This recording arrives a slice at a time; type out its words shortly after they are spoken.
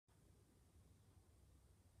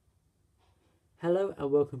Hello and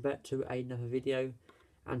welcome back to another video,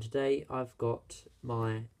 and today I've got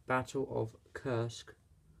my Battle of Kursk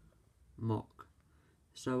mock.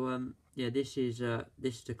 So yeah, this is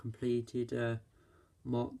the completed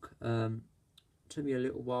mock. Took me a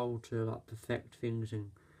little while to perfect things and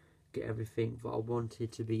get everything that I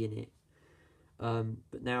wanted to be in it.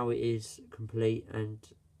 But now it is complete, and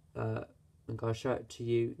I'm gonna show it to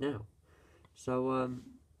you now. So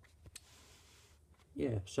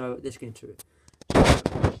yeah, so let's get into it.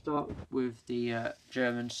 I'll start with the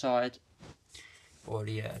German side, or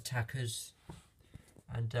the attackers,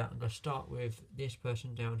 and I'm going to start with this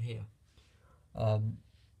person down here.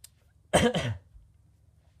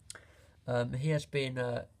 He has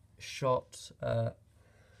been shot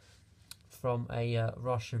from a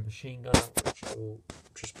Russian machine gun, which I will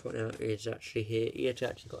just point out is actually here. He had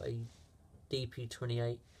actually got a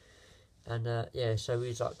DP-28, and yeah, so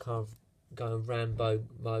he's like kind of going Rambo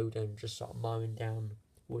mode and just mowing down,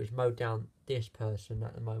 well, he's mowed down this person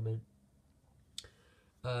at the moment.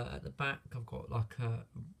 At the back I've got like a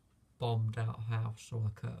bombed out house, or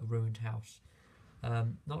like a ruined house.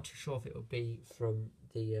 Not too sure if it would be from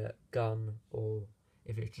the gun, or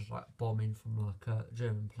if it's just like bombing from like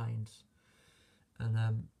German planes.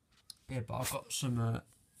 And yeah, but I've got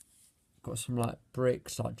some like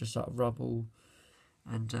bricks, like just like rubble,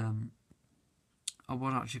 and I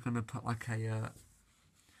was actually going to put like a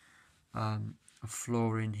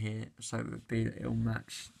floor in here, so it'll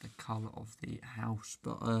match the colour of the house,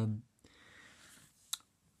 but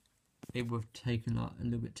it would have taken like a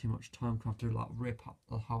little bit too much time, because I have to like rip up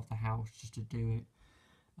the half the house just to do it.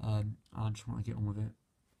 I just want to get on with it.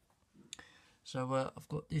 So I've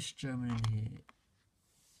got this German in here.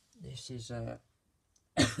 This is sorry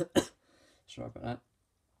about that.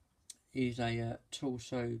 He's a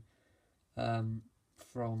torso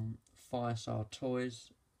from Firestar Toys,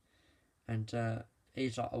 and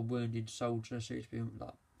he's like a wounded soldier, so he's been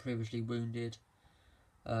like previously wounded.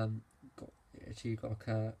 Got like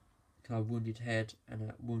a kind of wounded head and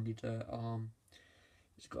a wounded arm.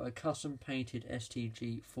 He's got a custom painted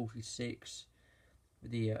STG 46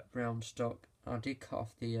 with the brown stock. I did cut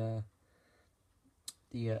off the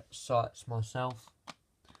sights myself,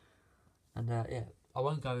 and yeah, I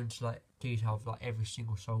won't go into like detail of like every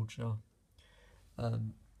single soldier,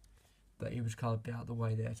 but he was kind of a bit out of the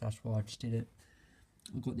way there, so that's why I just did it.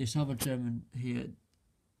 I've got this other German here,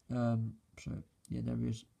 so yeah, there he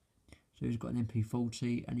is. So he's got an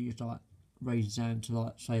MP40, and he just like raises his hand to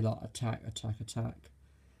like say like attack, attack, attack.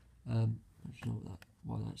 I don't know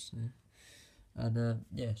why that's there. And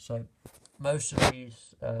yeah, so most of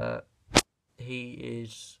these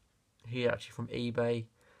he actually from eBay,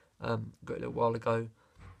 got a little while ago,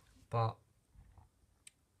 but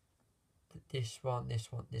this one, and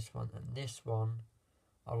this one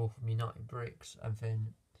are all from United Bricks, and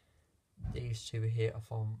then these two here are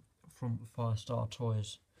from Firestar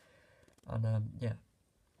Toys. And yeah,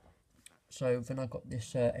 so then I got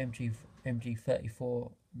this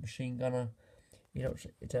MG34 machine gunner.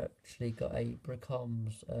 It's actually got a Brick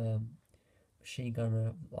Arms machine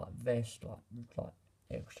gunner like vest, like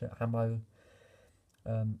extra ammo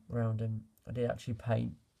around him. I did actually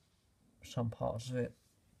paint some parts of it.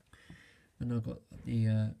 And I've got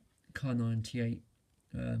the Kar 98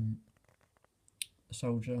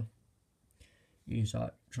 soldier. He's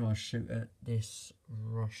like trying to shoot at this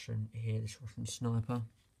Russian sniper.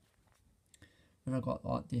 And I got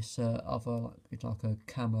like this other, it's like a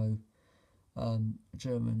camo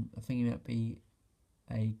German. I think he might be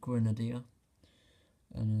a grenadier,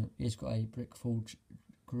 and he's got a brick forge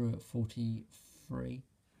grew at 43.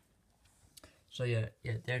 So yeah,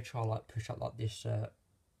 they're trying to like push up like this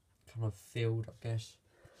kind of field, I guess.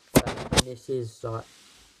 And this is like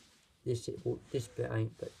this bit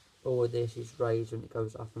ain't, but all of this is raised and it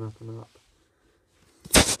goes up and up and up.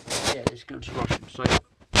 Yeah, let's go to Russian. So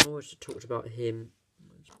I always talked about him.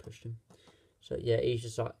 I just pushed him. So yeah, he's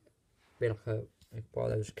just like one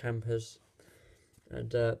of those campers,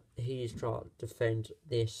 and he's trying to defend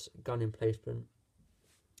this gun emplacement,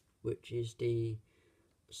 which is the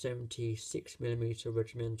 76mm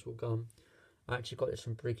regimental gun. I actually got this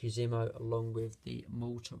from Bricky Zimo along with the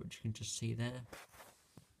mortar, which you can just see there.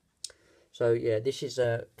 So yeah, this is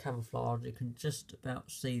camouflage. You can just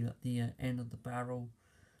about see at the end of the barrel,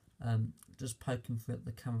 just poking through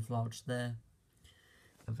the camouflage there.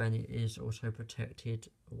 And then it is also protected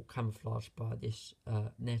or camouflaged by this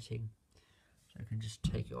netting. So you can just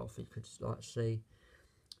take it off. You could like see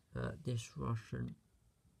this Russian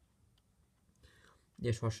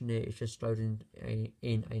here is just loading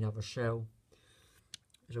in another shell.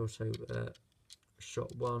 There's also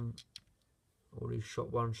shot one, already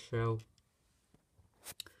shot one shell.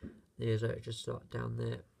 there's just like down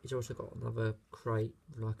there. He's also got another crate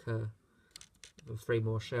with like with 3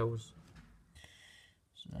 more shells,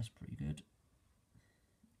 so that's pretty good.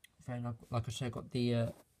 Then like I said, got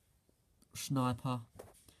the sniper.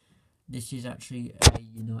 This is actually a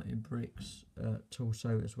United Bricks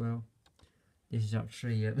torso as well. This is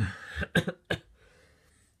actually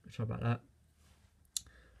sorry about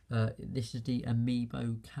that. This is the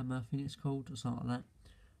Amiibo Camo, I think it's called, or something like that.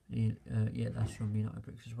 Yeah, that's from United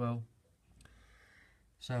Bricks as well.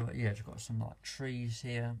 So yeah, it's got some like trees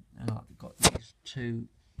here, and I've got these 2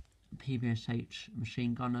 PBSH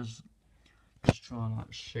machine gunners. Just try and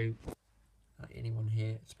like shoot anyone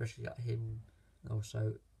here, especially like him, and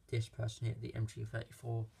also this person here, the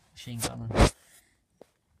MG34 machine gunner.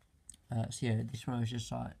 So yeah, this one was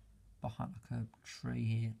just like behind like a tree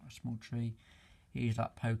here, a small tree. He's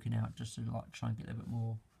like poking out just to like try and get a little bit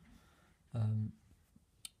more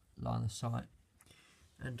line of sight.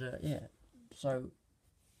 And yeah, so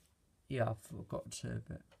yeah, I forgot to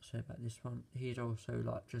say about this one. He's also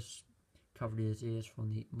like just covered his ears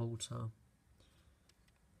from the mortar.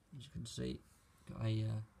 As you can see, got a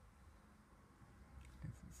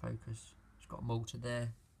focus. It's got a mortar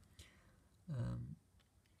there.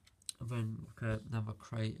 And then like another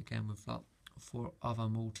crate again with like 4 other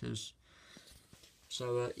mortars.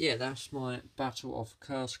 So yeah, that's my Battle of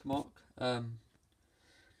Kursk mock.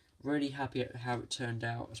 Really happy at how it turned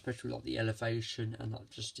out, especially like the elevation and like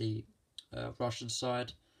just the Russian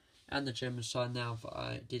side and the German side. Now that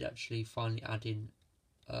I did actually finally add in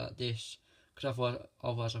this, because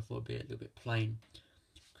otherwise I thought it'd be a little bit plain.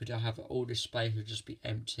 Could I have all this space would just be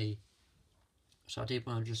empty? So I did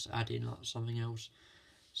want to just add in like something else.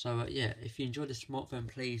 So yeah, if you enjoyed this mock, then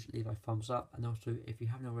please leave a thumbs up, and also if you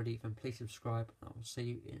haven't already, then please subscribe, and I will see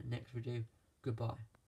you in the next video. Goodbye.